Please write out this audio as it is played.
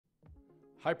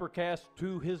Hypercast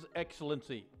to His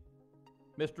Excellency,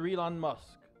 Mr. Elon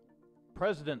Musk,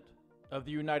 President of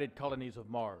the United Colonies of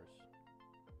Mars.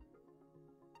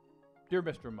 Dear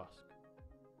Mr. Musk,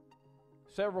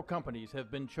 several companies have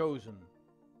been chosen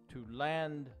to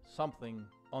land something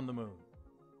on the moon.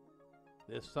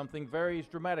 This something varies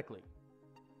dramatically.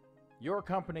 Your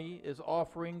company is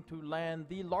offering to land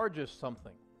the largest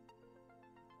something,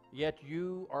 yet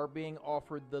you are being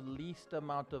offered the least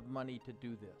amount of money to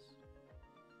do this.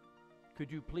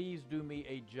 Could you please do me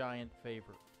a giant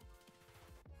favor?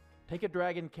 Take a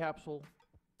Dragon capsule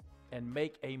and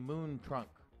make a moon trunk.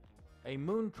 A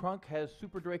moon trunk has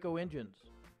Super Draco engines,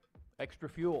 extra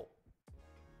fuel,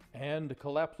 and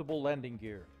collapsible landing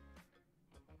gear.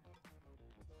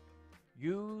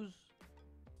 Use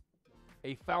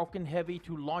a Falcon Heavy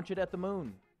to launch it at the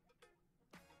moon.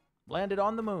 Land it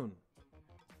on the moon,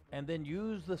 and then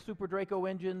use the Super Draco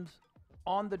engines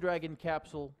on the Dragon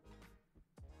capsule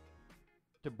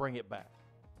to bring it back.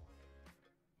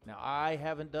 Now, I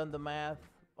haven't done the math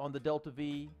on the Delta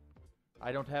V.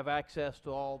 I don't have access to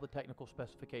all the technical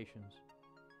specifications.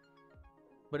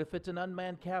 But if it's an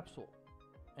unmanned capsule,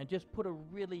 and just put a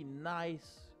really nice,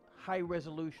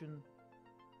 high-resolution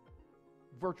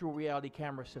virtual reality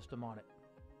camera system on it,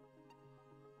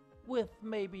 with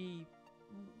maybe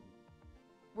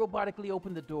robotically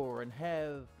open the door and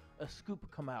have a scoop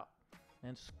come out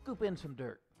and scoop in some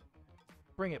dirt,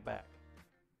 bring it back.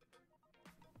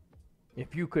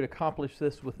 If you could accomplish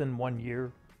this within 1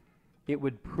 year, it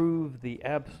would prove the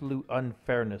absolute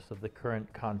unfairness of the current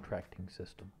contracting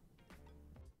system.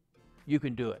 You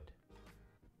can do it.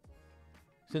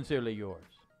 Sincerely yours.